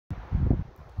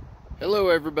Hello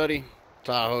everybody,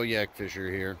 Tahoe Yak Fisher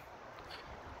here.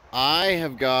 I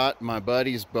have got my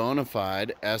buddy's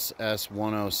Bonifide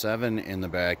SS107 in the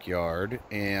backyard,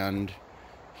 and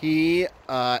he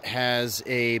has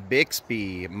a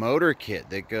Bixby motor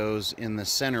kit that goes in the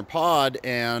center pod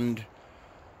and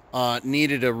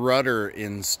needed a rudder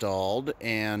installed,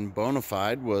 and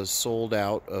Bonifide was sold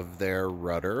out of their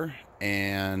rudder,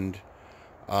 and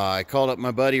I called up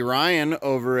my buddy Ryan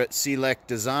over at Sea-lect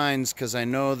Designs because I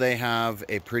know they have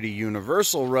a pretty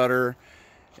universal rudder,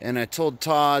 and I told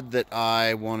Todd that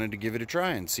I wanted to give it a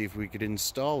try and see if we could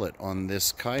install it on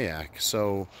this kayak.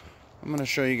 So I'm going to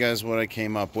show you guys what I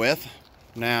came up with.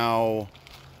 Now,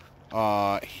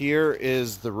 here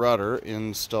is the rudder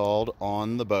installed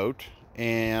on the boat,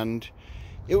 and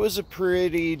it was a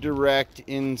pretty direct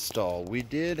install. We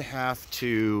did have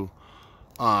to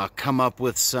come up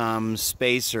with some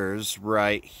spacers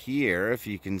right here, if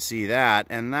you can see that,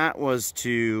 and that was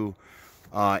to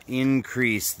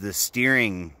increase the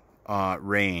steering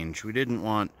range. We didn't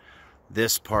want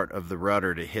this part of the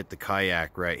rudder to hit the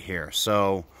kayak right here.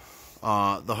 So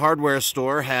the hardware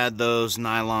store had those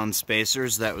nylon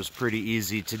spacers. That was pretty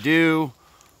easy to do.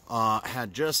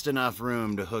 Had just enough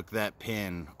room to hook that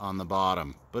pin on the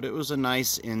bottom, but it was a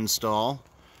nice install.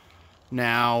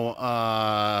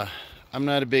 Now, I'm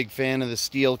not a big fan of the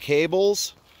steel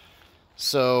cables,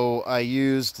 so I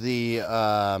used the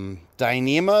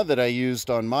Dyneema that I used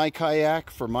on my kayak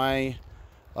for my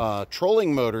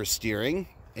trolling motor steering,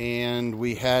 and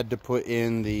we had to put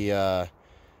in the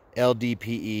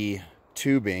LDPE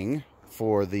tubing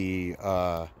for the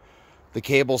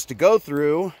cables to go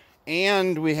through,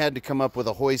 and we had to come up with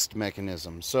a hoist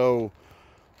mechanism. So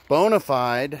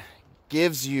Bonifide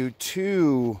gives you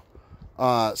two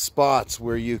spots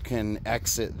where you can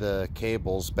exit the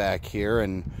cables back here,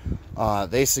 and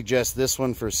they suggest this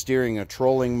one for steering a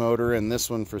trolling motor and this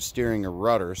one for steering a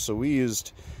rudder. So we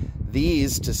used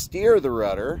these to steer the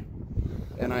rudder,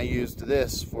 and I used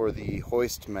this for the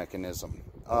hoist mechanism.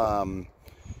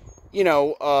 You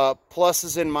know,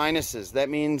 pluses and minuses. That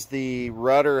means the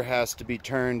rudder has to be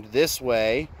turned this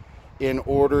way in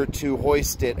order to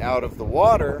hoist it out of the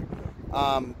water,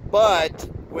 but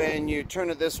when you turn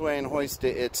it this way and hoist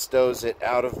it, it stows it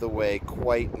out of the way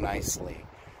quite nicely.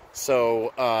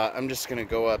 So I'm just going to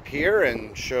go up here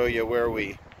and show you where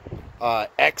we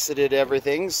exited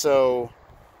everything. So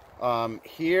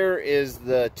here is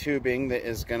the tubing that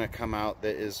is going to come out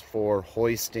that is for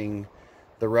hoisting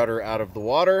the rudder out of the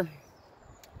water.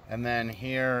 And then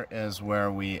here is where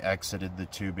we exited the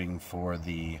tubing for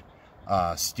the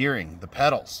steering, the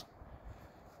pedals.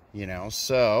 You know,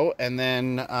 so, and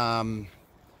then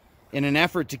in an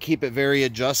effort to keep it very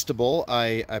adjustable,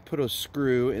 I put a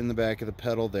screw in the back of the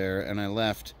pedal there, and I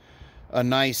left a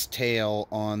nice tail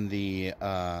on the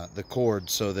cord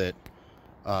so that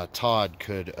Todd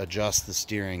could adjust the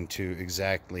steering to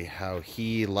exactly how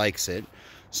he likes it.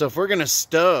 So if we're going to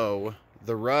stow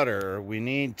the rudder, we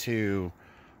need to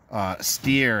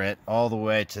steer it all the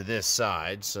way to this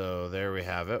side. So there we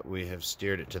have it. We have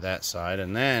steered it to that side,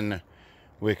 and then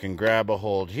we can grab a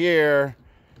hold here.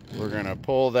 We're going to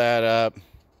pull that up.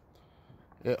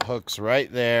 It hooks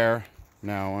right there.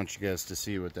 Now I want you guys to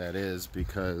see what that is,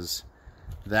 because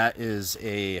that is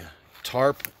a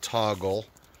tarp toggle.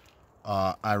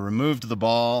 I removed the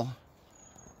ball.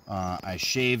 I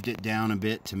shaved it down a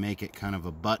bit to make it kind of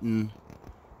a button,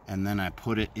 and then I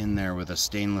put it in there with a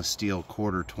stainless steel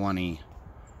 1/4-20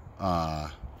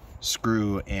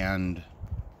 screw and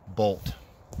bolt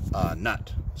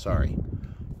nut. Sorry.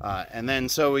 And then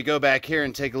so we go back here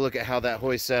and take a look at how that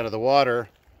hoists out of the water.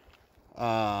 We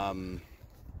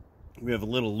have a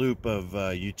little loop of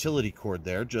utility cord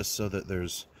there, just so that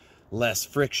there's less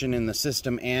friction in the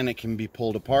system and it can be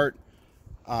pulled apart.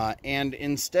 And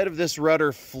instead of this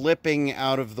rudder flipping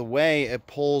out of the way, it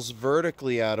pulls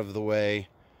vertically out of the way,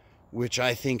 which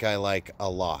I think I like a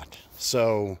lot.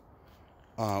 So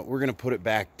we're going to put it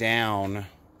back down,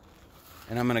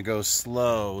 and I'm going to go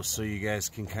slow so you guys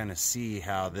can kind of see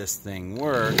how this thing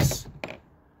works.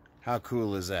 How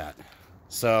cool is that?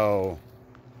 So,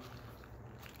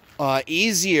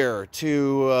 easier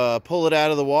to pull it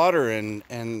out of the water,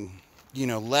 and you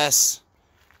know, less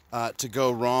to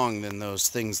go wrong than those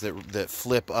things that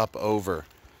flip up over.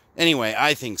 Anyway,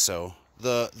 I think so.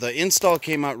 The install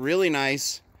came out really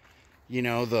nice. You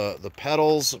know, the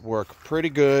pedals work pretty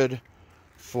good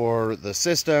for the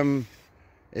system.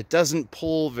 It doesn't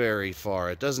pull very far.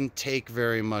 It doesn't take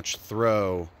very much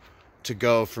throw to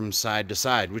go from side to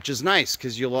side, which is nice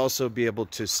because you'll also be able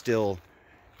to still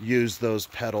use those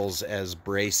pedals as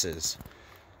braces.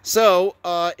 So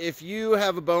if you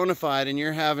have a Bonifide and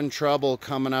you're having trouble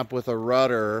coming up with a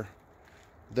rudder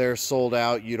they're sold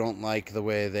out, you don't like the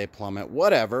way they plummet,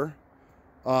 whatever.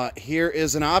 Here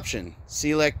is an option.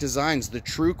 Sea-lect Designs, the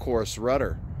Trucourse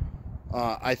Rudder.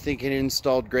 I think it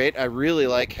installed great. I really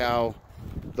like how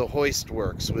the hoist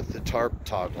works with the tarp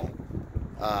toggle.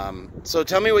 So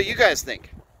tell me what you guys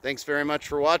think. Thanks very much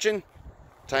for watching.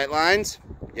 Tight lines,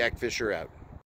 Yak Fisher out.